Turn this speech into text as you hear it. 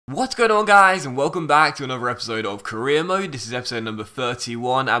What's going on, guys, and welcome back to another episode of Career Mode. This is episode number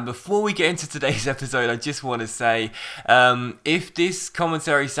 31, and before we get into today's episode, I just want to say, if this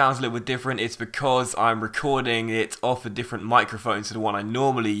commentary sounds a little bit different, it's because I'm recording it off a different microphone to the one I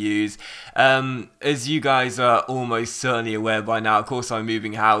normally use. As you guys are almost certainly aware by now, of course I'm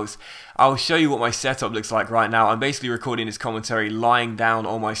moving house. I'll show you what my setup looks like right now. I'm basically recording this commentary lying down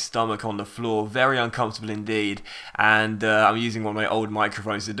on my stomach on the floor, very uncomfortable indeed, and I'm using one of my old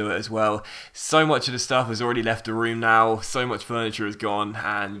microphones to do it as well. So much of the stuff has already left the room now, so much furniture is gone,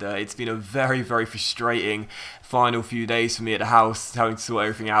 and it's been a very, very frustrating final few days for me at the house, having to sort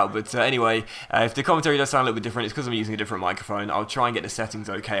everything out. But anyway, if the commentary does sound a little bit different, it's because I'm using a different microphone. I'll try and get the settings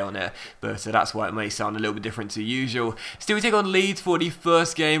okay on it, but that's why it may sound a little bit different to usual. Still, we take on Leeds for the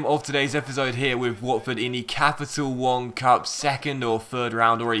first game of today's episode here with Watford in the Capital One Cup, second or third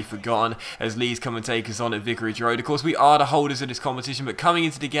round, already forgotten, as Leeds come and take us on at Vicarage Road. Of course, we are the holders of this competition, but coming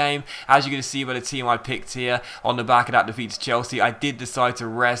into the game, as you're going to see by the team I picked here, on the back of that defeat to Chelsea, I did decide to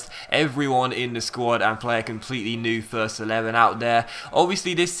rest everyone in the squad and play a completely new first 11 out there.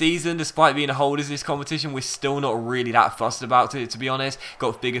 Obviously, this season, despite being the holders of this competition, we're still not really that fussed about it, to be honest.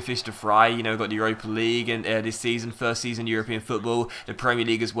 Got bigger fish to fry, you know, got the Europa League and this season, first season European football, the Premier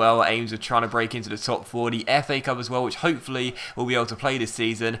League as well, aims of trying to break into the top 4, the FA Cup as well, which hopefully we'll be able to play this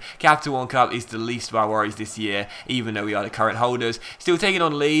season. Capital One Cup is the least of our worries this year, even though we are the current holders. Still taking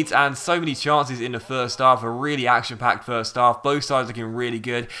on Leeds, and so many chances in the first half, a really action-packed first half, both sides looking really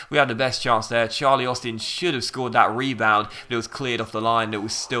good. We had the best chance there. Charlie Austin should have scored that rebound, but it was cleared off the line. It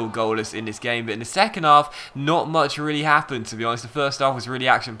was still goalless in this game. But in the second half, not much really happened, to be honest. The first half was really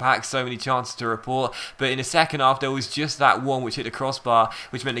action-packed, so many chances to report, but in the second half there was just that one which hit the crossbar,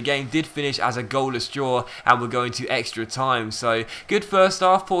 which meant the game did finish as a goalless draw, and we're going to extra time. So good first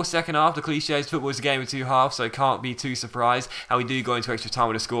half, poor second half. The cliches, football is a game of two halves, so can't be too surprised, and we do go into extra time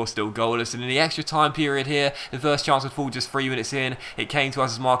with a score still goalless. And in the extra time period here, the first chance would fall just 3 minutes in. It came to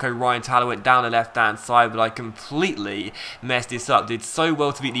us as Marco Ryan Taylor went down the left hand side, but I completely messed this up. Did so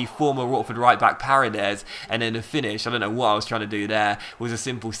well to beat the former Watford right back Paredes, and then the finish, I don't know what I was trying to do there, was a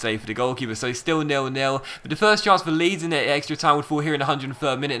simple save for the goalkeeper. So still 0-0, but the first chance for Leeds in the extra time would fall here in the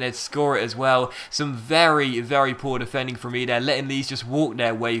 103rd minute, and they'd score it as well. Some very, very poor defending from me there, letting Leeds just walk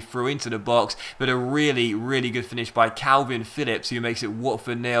their way through into the box, but a really, really good finish by Calvin Phillips, who makes it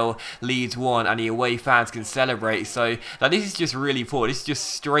Watford 0, Leeds 1, and the away fans can celebrate. So like, this is just really poor. This is just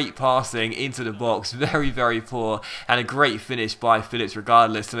straight passing into the box, very, very poor, and a great finish by Phillips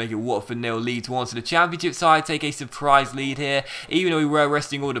regardless to make it Watford 0, Leeds 1. So the Championship side take a surprise lead here. Even though we were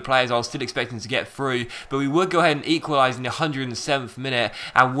resting all the players, I was still expecting to get through, but we would go ahead and equalise in the 107th minute,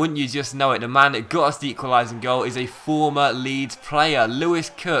 and wouldn't you just know it, the man that got us the equalising goal is a former Leeds player.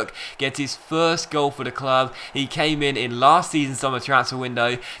 Lewis Cook gets his first goal for the club. He came in last season's summer transfer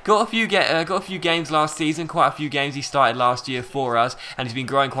window, got a few games last season, quite a few games he started last year for us, and he's been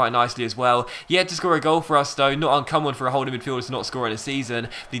growing quite nicely as well. Yet to score a goal for us though, not uncommon for a holding midfielder to not score in a season,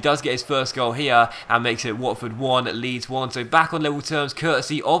 but he does get his first goal here and makes it Watford 1, Leeds 1. So back on level terms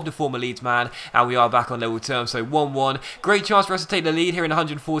courtesy of the former Leeds man, and we are back on level terms, so 1-1. Great chance for us to take the lead here in the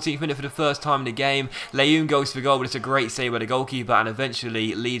 114th minute for the first time in the game. Leung goes for goal, but it's a great save by the goalkeeper, and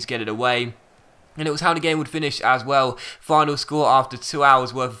eventually Leeds get it away. And it was how the game would finish as well. Final score after 2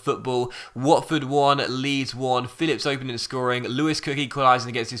 hours worth of football: Watford 1, Leeds 1. Phillips opening the scoring, Lewis Cook equalising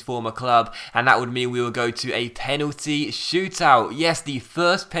against his former club, and that would mean we will go to a penalty shootout. Yes, the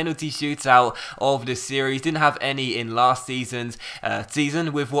first penalty shootout of the series. Didn't have any in last season's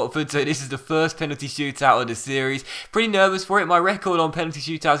season with Watford, so this is the first penalty shootout of the series. Pretty nervous for it. My record on penalty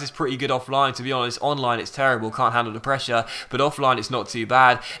shootouts is pretty good offline, to be honest. Online it's terrible, can't handle the pressure, but offline it's not too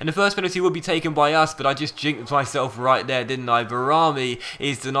bad. And the first penalty would be taken by us, but I just jinxed myself right there, didn't I? Barami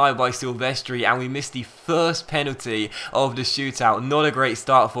is denied by Silvestri, and we missed the first penalty of the shootout. Not a great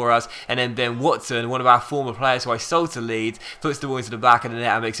start for us. And then Ben Watson, one of our former players who I sold to Leeds, puts the ball into the back of the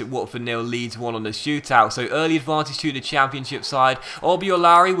net and makes it Watford 0, Leeds 1 on the shootout. So early advantage to the Championship side.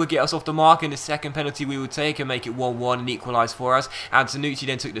 Obiolari would get us off the mark in the second penalty we would take and make it 1-1 and equalise for us. And Tanucci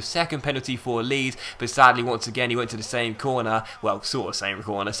then took the second penalty for Leeds, but sadly once again he went to the same corner, well, sort of same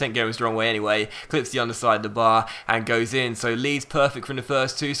corner, sent Gomes the wrong way anyway, clips the underside of the bar and goes in. So Leeds perfect from the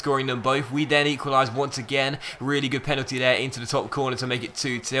first two, scoring them both. We then equalise once again. Really good penalty there into the top corner to make it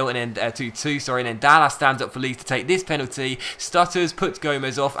 2-2, and then 2-2. Sorry, and then Dallas stands up for Leeds to take this penalty. Stutters, puts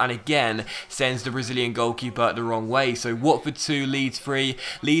Gomes off, and again sends the Brazilian goalkeeper the wrong way. So Watford 2, Leeds 3.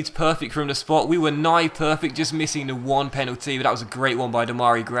 Leeds perfect from the spot. We were nigh perfect, just missing the one penalty, but that was a great one by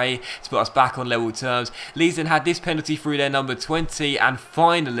Damari Gray to put us back on level terms. Leeds then had this penalty through their number 20, and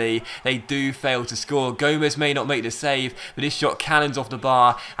finally they do fail to score. Gomez may not make the save, but this shot cannons off the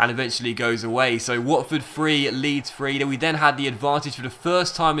bar and eventually goes away. So Watford 3, Leeds 3. Then we then had the advantage for the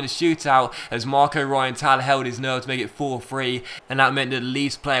first time in the shootout as Marco Ryan Tal held his nerve to make it 4-3, and that meant that the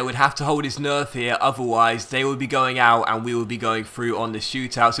Leeds player would have to hold his nerve here, otherwise they would be going out and we would be going through on the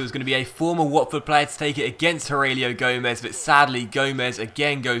shootout. So it was going to be a former Watford player to take it against Aurelio Gomez, but sadly Gomez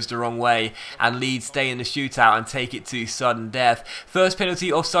again goes the wrong way and Leeds stay in the shootout and take it to sudden death. First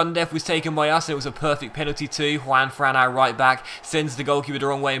penalty of sudden death was taken by us and it was a perfect penalty too. Juan Fran, our right back, sends the goalkeeper the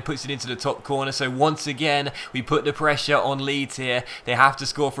wrong way and puts it into the top corner. So once again we put the pressure on Leeds here. They have to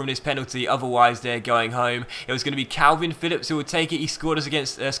score from this penalty, otherwise they're going home. It was going to be Calvin Phillips who would take it. He scored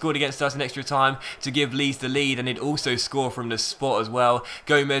against us in extra time to give Leeds the lead, and he'd also score from the spot as well.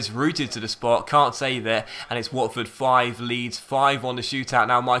 Gomez rooted to the spot, can't save it, and it's Watford 5, Leeds 5 on the shootout.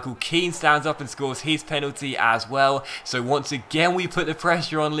 Now Michael Keane stands up and scores his penalty as well. So once again we put the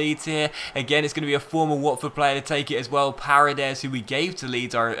pressure on Leeds here. Again, it's going to be a former Watford player to take it as well. Paredes, who we gave to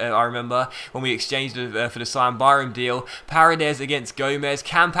Leeds, I remember, when we exchanged for the Simon Byram deal. Paredes against Gomez.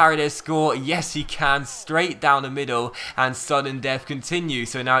 Can Paredes score? Yes, he can. Straight down the middle, and sudden death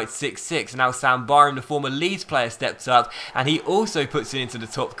continues. So now it's 6-6. Now Sam Byram, the former Leeds player, steps up, and he also puts it into the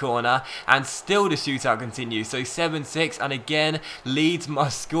top corner, and still the shootout continues. So 7-6, and again, Leeds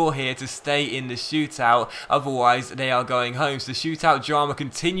must score here to stay in the shootout, otherwise they are going home. So the shootout drama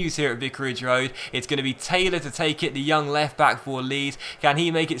continues here at Vicarage Road. It's going to be Taylor to take it, the young left back for Leeds. Can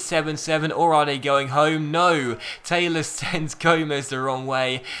he make it 7-7, or are they going home? No. Taylor sends Gomez the wrong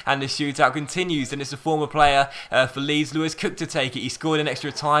way, and the shootout continues. And it's a former player for Leeds, Lewis Cook, to take it. He scored in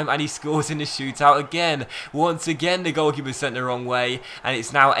extra time, and he scores in the shootout again. Once again, the goalkeeper sent the wrong way, and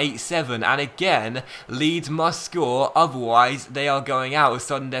it's now 8-7. And again, Leeds must score, otherwise they are going out.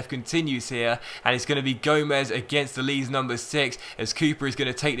 Sudden death continues here, and it's going to be Gomez against the Leeds number 6, as Cooper is going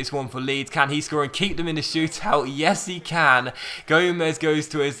to take this one for Leeds. Can he score and keep them in the shootout? Yes, he can. Gomez goes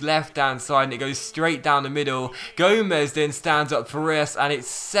to his left-hand side, and it goes straight down the middle. Gomez then stands up for us, and it's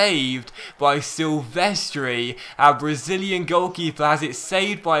saved by Silvestri. Our Brazilian goalkeeper has it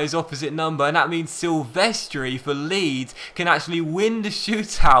saved by his opposite number, and that means Silvestri for Leeds can actually win the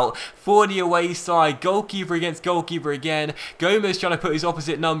shootout for the away side. Goalkeeper against goalkeeper again. Gomez trying to put his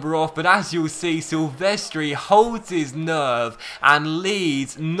opposite number off, but as you'll see, Silvestri holds his nerve, and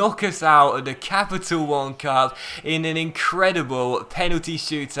Leeds knock us out of the Capital One Cup in an incredible penalty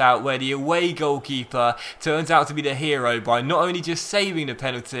shootout where the away goalkeeper turns out to be the hero by not only just saving the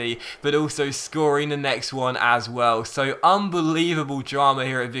penalty, but also scoring the next one as well. So unbelievable drama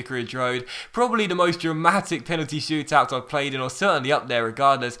here at Vicarage Road. Probably the most dramatic penalty shootout I've played in, or certainly up there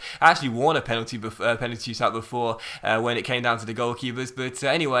regardless. I actually won a penalty shootout before when it came down to the goalkeepers. But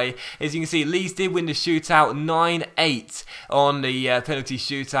anyway, as you can see, Leeds did win the shootout 9-8 on the penalty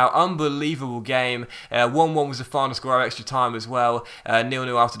shootout. Unbelievable game. 1-1 was the final score of extra time as well.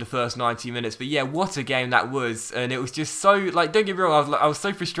 0-0 after the first 90 minutes. But yeah, what a game that was. And it was just so, like, don't get me wrong, I was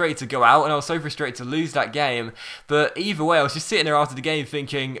so frustrated to go out, and I was so frustrated to lose that game. But either way, I was just sitting there after the game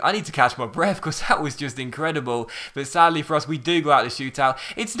thinking, I need to catch my breath, because that was just incredible. But sadly for us, we do go out the shootout.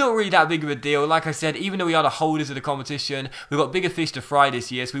 It's not really that big of a deal. Like I said, even though we are the holders of the competition, we've got bigger fish to fry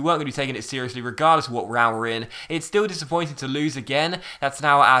this year, so we weren't going to be taking it seriously regardless of what round we're in. It's still disappointing to lose again. That's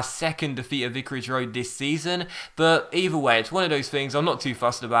now our second defeat at Vicarage Road this season. But either way, it's one of those things. I'm not too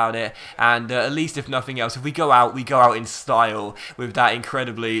fussed about it. And at least if nothing else, if we go out in style with that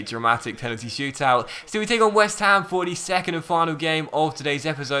incredibly dramatic penalty shootout. So we take on West Ham for the second and final game of today's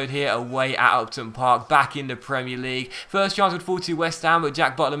episode here away at Upton Park, back in the Premier League. First chance would fall to West Ham, but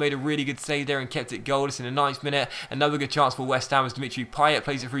Jack Butler made a really good save there and kept it goalless in the 9th minute. Another good chance for West Ham as Dimitri Payet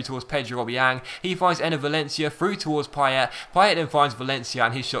plays it through towards Pedro Obiang. He finds Enner Valencia through towards Payet. Payet then finds Valencia,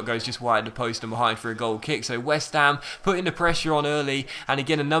 and his shot goes just wide of the post and behind for a goal kick. So West Ham putting the pressure on early, and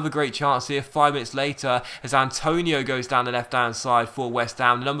again another great chance here 5 minutes later as Antonio goes down the left hand side for West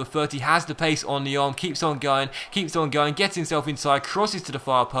Ham. The number 30 has the pace on the arm, keeps on going, gets himself inside, crosses to the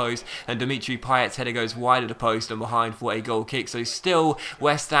far post, and Dimitri Payet's header goes wide of the post and behind for a goal kick. So still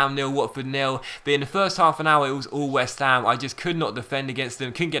West Ham 0, Watford 0. But in the first half an hour it was all West Ham. I just could not defend against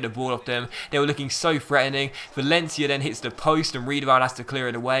them, couldn't get the ball off them. They were looking so threatening. Valencia then hits the post and Riedewald has to clear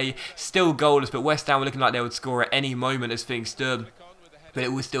it away. Still goalless, but West Ham were looking like they would score at any moment as things stood. but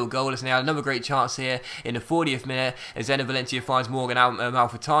it was still goalless. And they had another great chance here in the 40th minute as Zena Valencia finds Morgan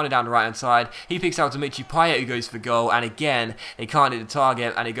Malfitano down the right hand side. He picks out to Michi Payet, who goes for goal, and again they can't hit the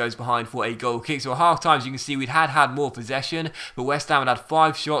target and it goes behind for a goal kick. So at half time, as you can see, we'd had more possession, but West Ham had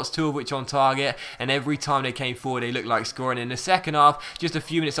 5 shots, 2 of which on target, and every time they came forward they looked like scoring. In the second half, just a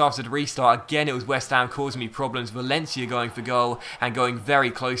few minutes after the restart, again it was West Ham causing me problems. Valencia going for goal and going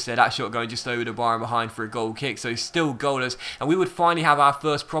very close there, that shot going just over the bar and behind for a goal kick. So still goalless, and we would finally have our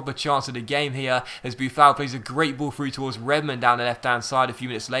first proper chance of the game here as Buffal plays a great ball through towards Redmond down the left hand side a few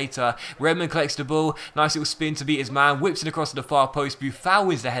minutes later. Redmond collects the ball, nice little spin to beat his man, whips it across to the far post. Buffal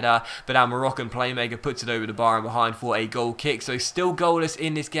wins the header, but our Moroccan playmaker puts it over the bar and behind for a goal kick. So still goalless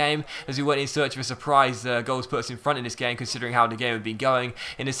in this game as we went in search of a surprise goals put us in front in this game, considering how the game had been going.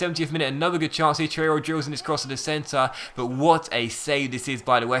 In the 70th minute, another good chance here. Traore drills in this cross to the centre, but what a save this is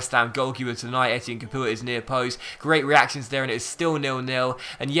by the West Ham goalkeeper tonight. Etienne Capoue is near post. Great reactions there, and it is still 0-0.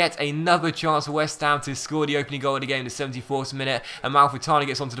 And yet another chance for West Ham to score the opening goal of the game in the 74th minute. And Malfitano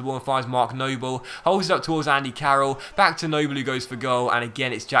gets onto the ball and finds Mark Noble. Holds it up towards Andy Carroll. Back to Noble, who goes for goal. And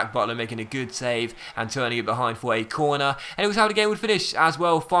again, it's Jack Butler making a good save and turning it behind for a corner. And it was how the game would finish as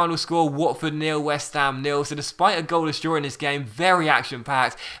well. Final score, Watford 0, West Ham 0. So despite a goalless draw in this game, very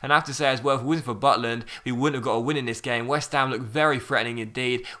action-packed. And I have to say as well, if it wasn't for Butland, we wouldn't have got a win in this game. West Ham looked very threatening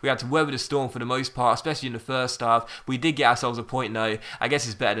indeed. We had to weather the storm for the most part, especially in the first half. We did get ourselves a point though. I guess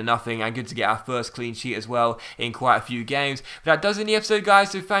it's better than nothing, and good to get our first clean sheet as well in quite a few games. But that does it in the episode,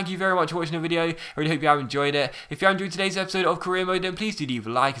 guys, so thank you very much for watching the video. I really hope you have enjoyed it. If you have enjoyed today's episode of Career Mode, then please do leave a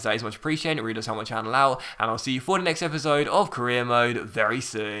like, as that is much appreciated. It really does help my channel out. And I'll see you for the next episode of Career Mode very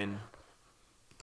soon.